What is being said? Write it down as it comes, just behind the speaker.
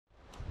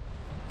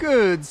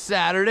Good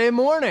Saturday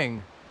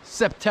morning,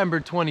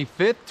 September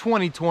 25th,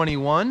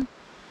 2021.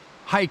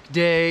 Hike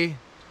day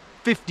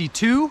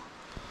 52.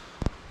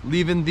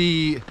 Leaving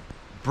the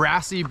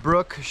Brassy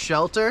Brook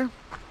shelter.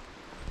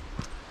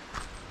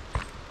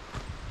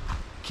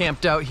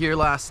 Camped out here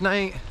last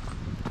night.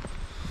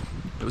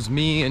 It was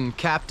me and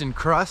Captain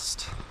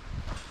Crust.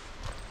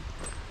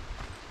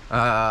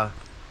 My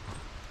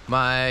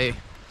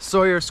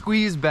Sawyer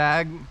squeeze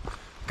bag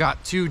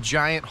got 2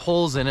 giant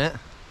holes in it.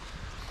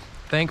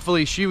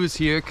 Thankfully she was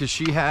here because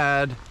she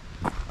had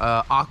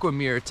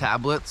Aquamir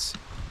tablets,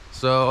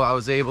 so I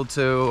was able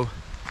to,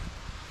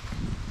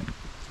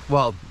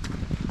 well,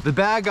 the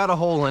bag got a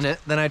hole in it.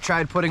 Then I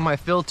tried putting my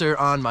filter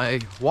on my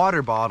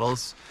water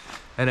bottles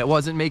and it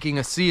wasn't making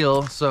a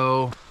seal,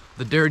 so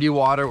the dirty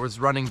water was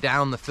running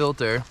down the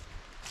filter.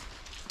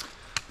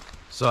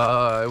 So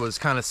I was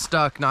kind of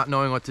stuck, not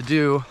knowing what to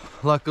do.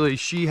 Luckily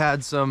she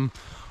had some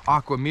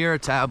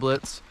Aquamir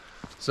tablets,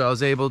 so I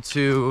was able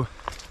to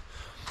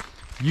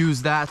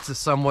use that to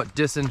somewhat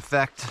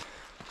disinfect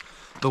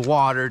the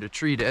water to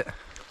treat it.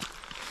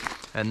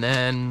 And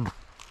then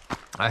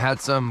I had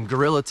some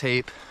Gorilla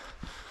Tape.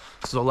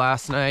 So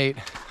last night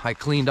I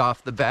cleaned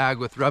off the bag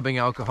with rubbing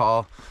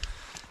alcohol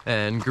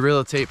and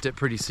Gorilla Taped it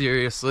pretty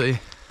seriously.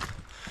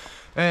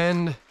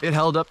 And it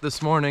held up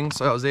this morning,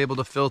 so I was able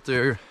to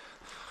filter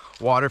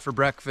water for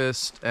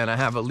breakfast, and I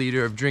have a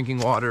liter of drinking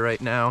water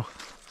right now.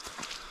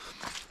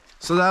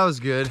 So that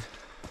was good.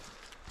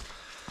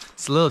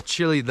 It's a little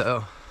chilly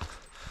though.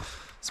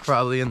 It's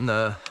probably in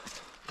the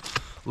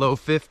low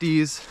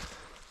 50s.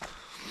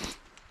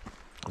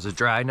 It was a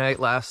dry night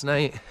last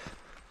night.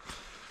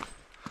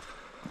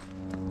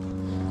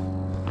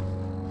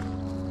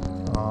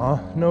 Aw,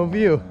 no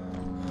view.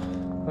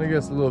 I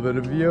guess a little bit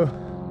of view.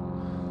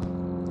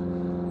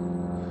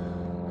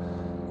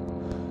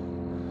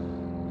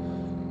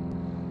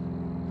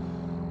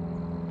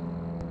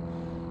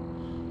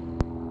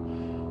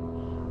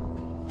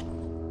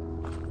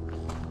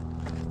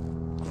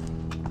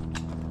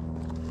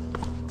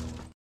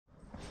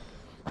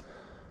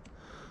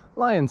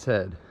 Lion's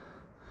Head,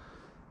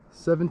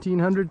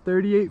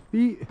 1,738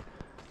 feet,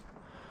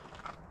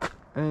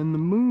 and the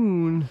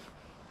moon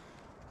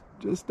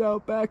just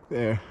out back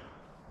there.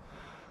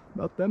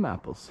 About them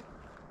apples.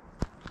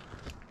 A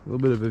little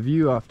bit of a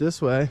view off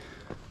this way.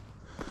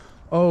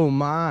 Oh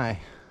my.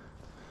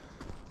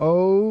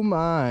 Oh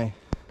my.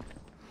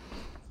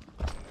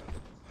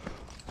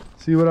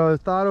 See what I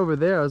thought over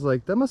there? I was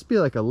like, that must be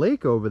like a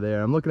lake over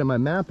there. I'm looking at my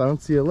map, I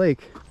don't see a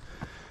lake.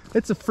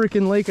 It's a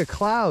freaking lake of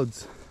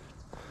clouds.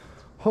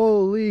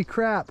 Holy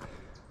crap.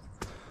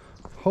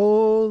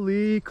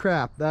 Holy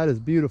crap, that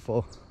is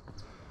beautiful.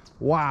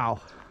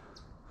 Wow.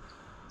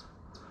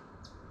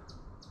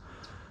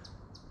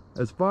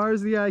 As far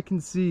as the eye can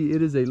see,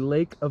 it is a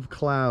lake of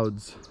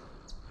clouds.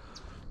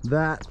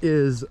 That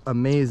is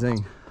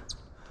amazing.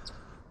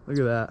 Look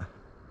at that.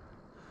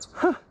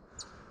 Huh.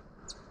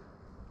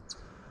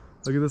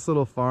 Look at this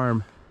little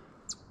farm.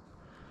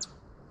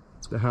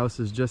 The house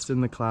is just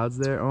in the clouds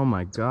there. Oh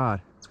my God.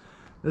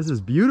 This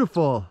is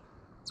beautiful.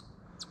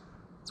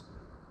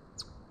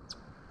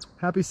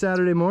 Happy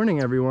Saturday morning,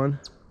 everyone.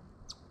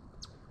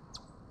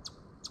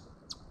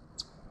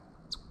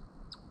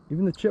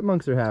 Even the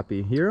chipmunks are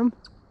happy. Hear them?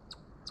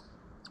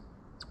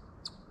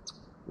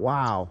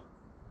 Wow.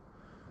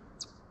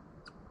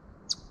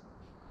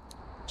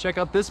 Check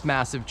out this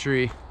massive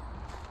tree.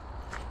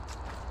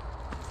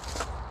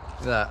 Look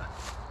at that.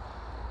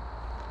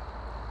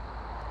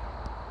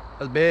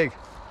 That's big.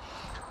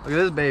 Look at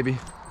this baby.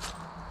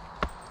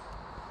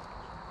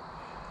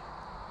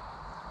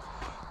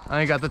 I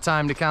ain't got the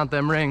time to count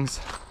them rings.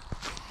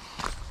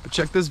 But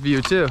check this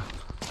view too.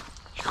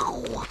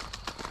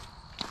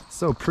 It's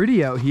so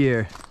pretty out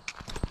here.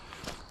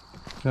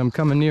 I'm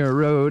coming near a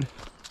road.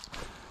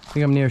 I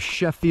think I'm near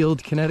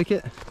Sheffield,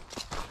 Connecticut.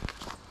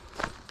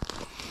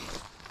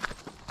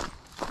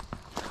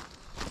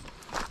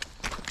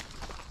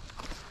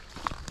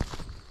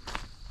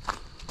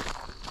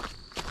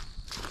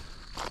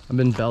 I've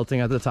been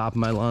belting at the top of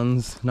my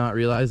lungs, not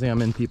realizing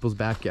I'm in people's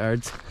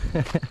backyards.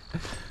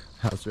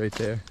 House right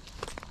there.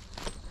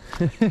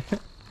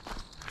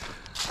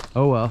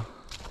 Oh well.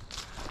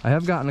 I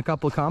have gotten a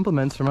couple of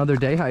compliments from other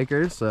day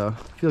hikers, so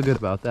I feel good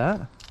about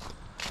that.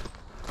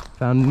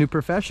 Found a new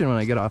profession when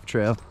I get off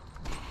trail.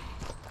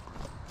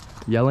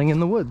 Yelling in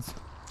the woods.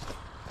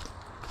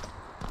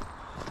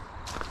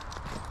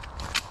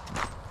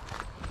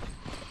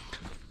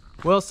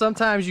 Well,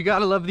 sometimes you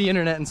gotta love the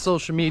internet and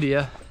social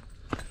media.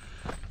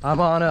 I'm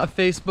on a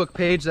Facebook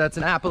page that's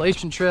an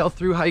Appalachian Trail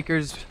Through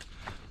Hikers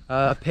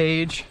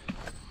page.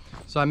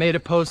 So I made a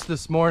post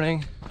this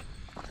morning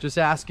just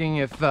asking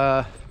if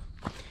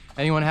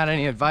anyone had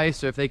any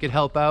advice or if they could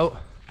help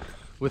out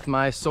with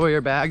my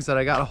Sawyer bags that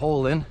I got a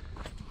hole in.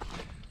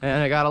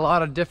 And I got a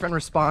lot of different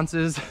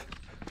responses.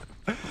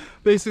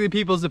 Basically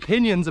people's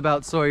opinions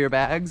about Sawyer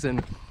bags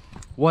and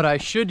what I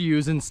should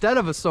use instead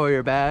of a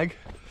Sawyer bag.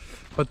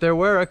 But there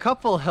were a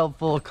couple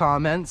helpful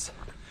comments.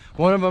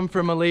 One of them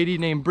from a lady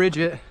named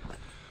Bridget,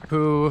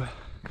 who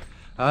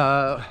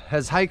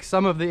has hiked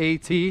some of the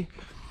AT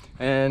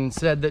and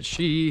said that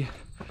she,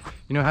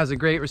 you know, has a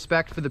great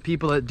respect for the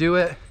people that do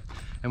it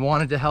and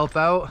wanted to help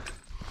out.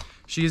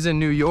 She's in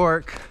New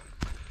York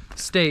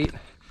State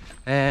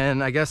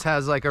and I guess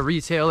has like a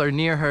retailer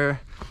near her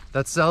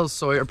that sells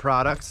Sawyer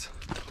products.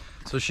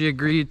 So she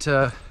agreed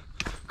to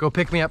go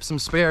pick me up some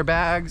spare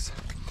bags,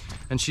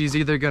 and she's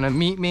either gonna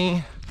meet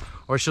me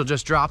or she'll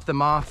just drop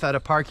them off at a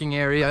parking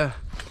area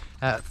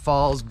at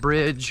Falls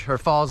Bridge or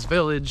Falls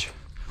Village,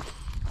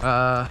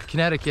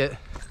 Connecticut,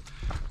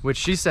 which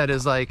she said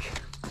is like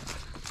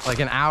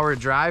an hour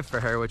drive for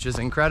her, which is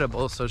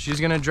incredible. So she's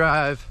gonna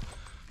drive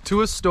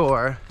to a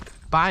store,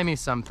 buy me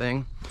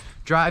something,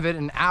 drive it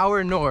an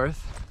hour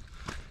north,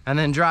 and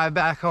then drive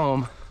back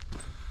home.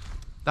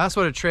 That's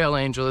what a trail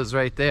angel is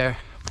right there.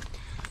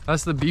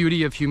 That's the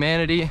beauty of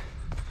humanity.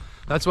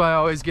 That's why I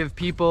always give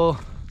people,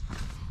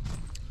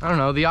 I don't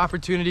know, the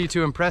opportunity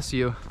to impress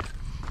you.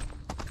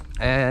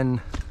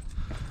 And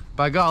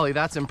by golly,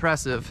 that's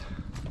impressive.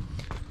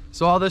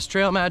 So all this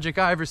trail magic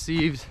I've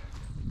received,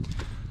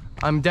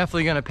 I'm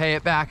definitely gonna pay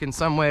it back in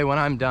some way when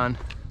I'm done.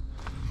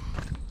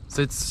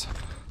 So it's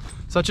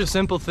such a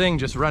simple thing,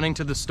 just running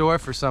to the store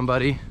for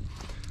somebody,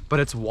 but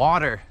it's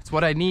water. It's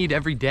what I need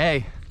every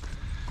day.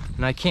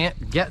 And I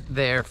can't get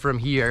there from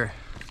here,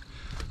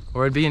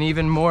 or it'd be an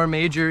even more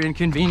major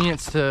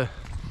inconvenience to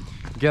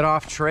get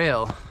off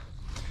trail.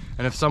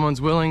 And if someone's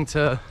willing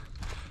to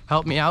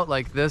help me out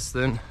like this,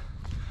 then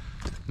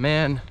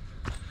man,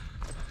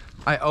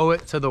 I owe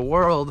it to the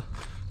world,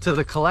 to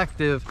the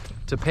collective,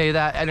 to pay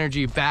that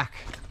energy back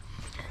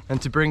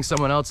and to bring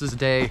someone else's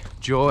day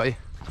joy.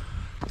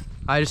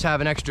 I just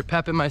have an extra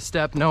pep in my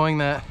step knowing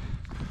that,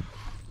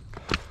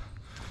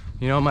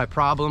 you know, my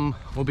problem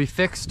will be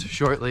fixed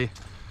shortly.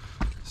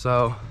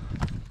 So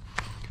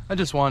I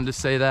just wanted to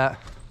say that.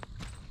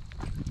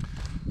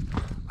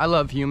 I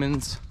love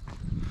humans.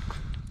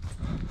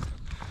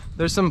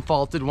 There's some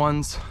faulted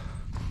ones,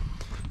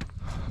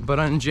 but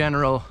in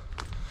general,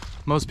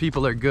 most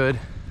people are good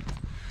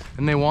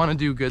and they want to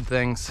do good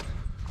things.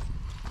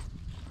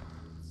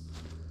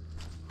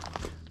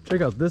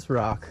 Check out this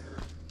rock.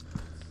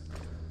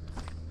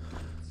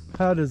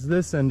 How does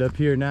this end up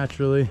here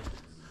naturally?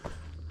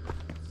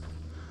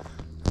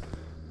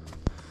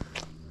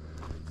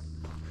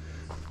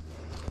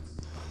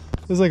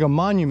 It's like a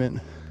monument.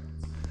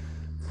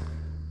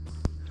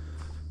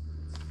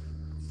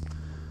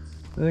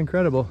 That's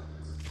incredible.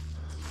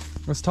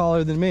 It's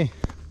taller than me.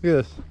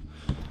 Look at this.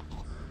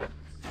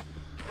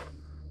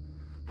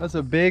 That's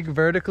a big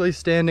vertically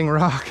standing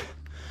rock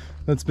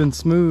that's been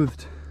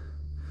smoothed.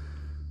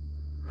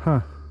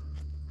 Huh.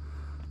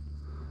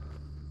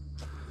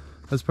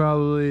 That's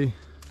probably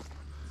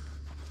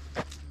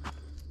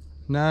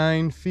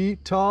 9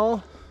 feet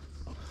tall.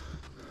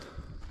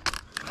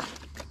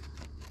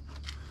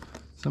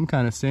 Some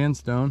kind of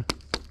sandstone.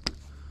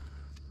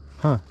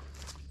 Huh.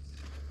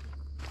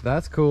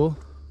 That's cool.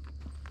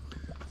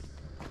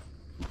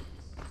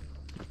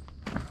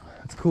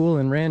 That's cool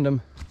and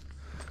random.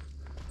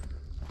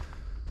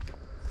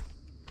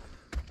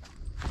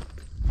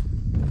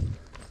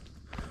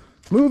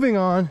 Moving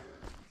on.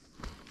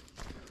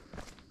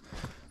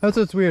 That's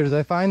what's weird, is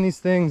I find these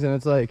things and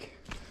it's like,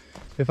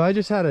 if I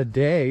just had a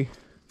day,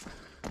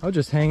 I'll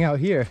just hang out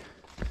here.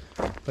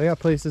 But I got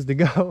places to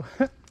go.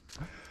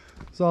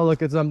 So I'll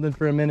look at something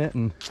for a minute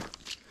and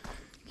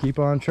keep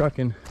on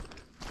trucking.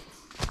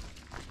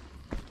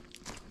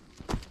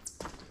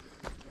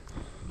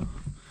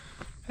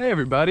 Hey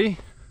everybody,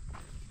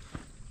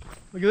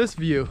 look at this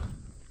view.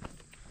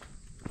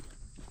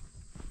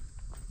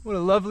 What a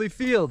lovely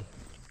field.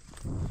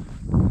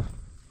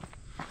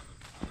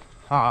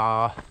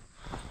 Ah,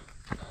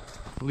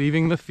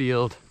 leaving the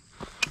field.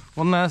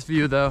 One last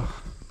view though.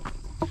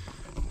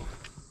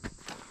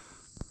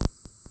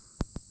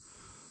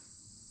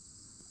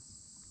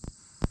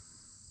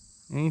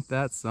 Ain't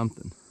that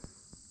something?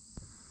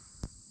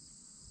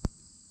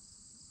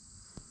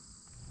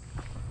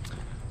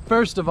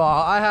 First of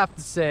all, I have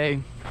to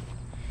say,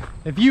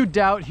 if you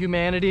doubt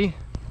humanity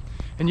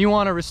and you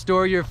want to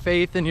restore your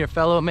faith in your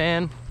fellow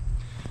man,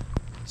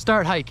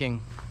 start hiking.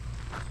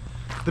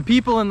 The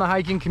people in the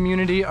hiking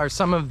community are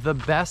some of the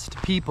best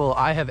people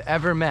I have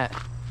ever met.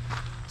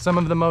 Some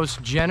of the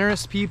most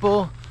generous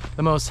people,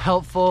 the most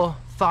helpful,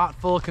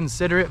 thoughtful,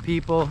 considerate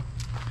people.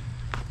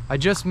 I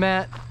just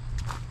met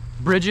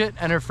Bridget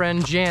and her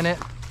friend Janet,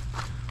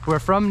 who are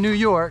from New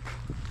York.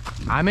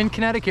 I'm in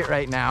Connecticut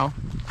right now.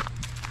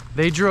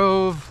 They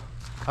drove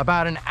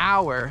about an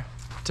hour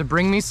to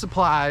bring me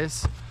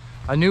supplies,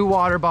 a new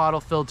water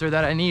bottle filter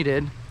that I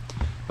needed,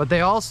 but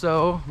they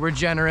also were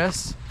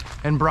generous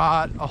and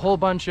brought a whole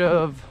bunch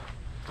of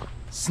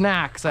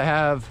snacks. I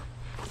have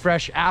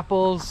fresh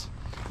apples,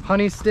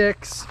 honey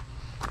sticks,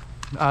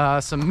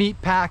 some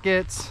meat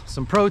packets,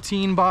 some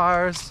protein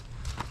bars.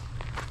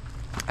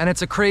 And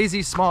it's a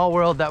crazy small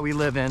world that we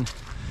live in,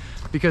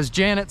 because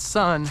Janet's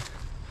son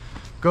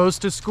goes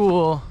to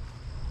school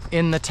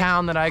in the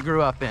town that I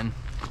grew up in.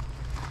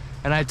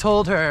 And I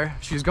told her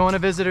she's going to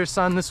visit her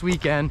son this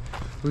weekend,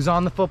 who's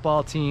on the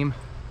football team.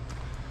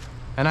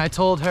 And I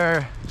told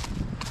her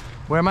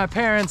where my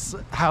parents'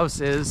 house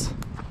is.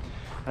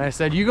 And I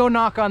said, you go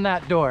knock on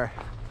that door.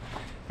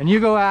 And you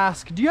go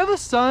ask, do you have a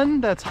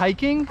son that's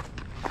hiking?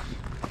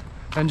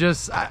 And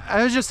just,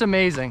 it was just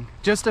amazing.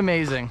 Just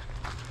amazing.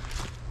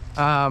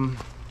 Yeah,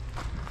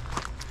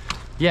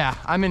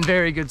 I'm in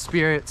very good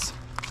spirits.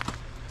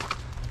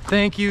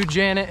 Thank you,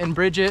 Janet and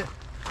Bridget,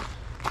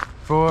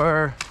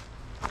 for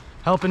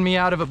helping me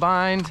out of a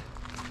bind.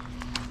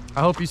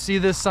 I hope you see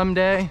this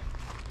someday.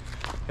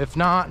 If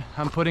not,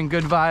 I'm putting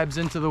good vibes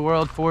into the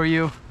world for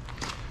you.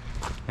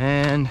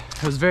 And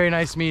it was very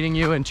nice meeting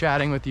you and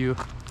chatting with you.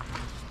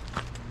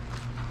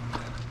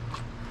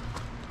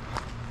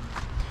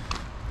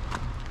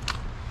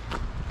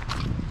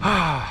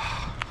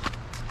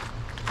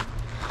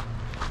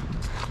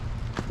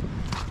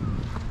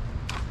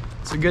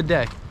 It's a good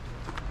day.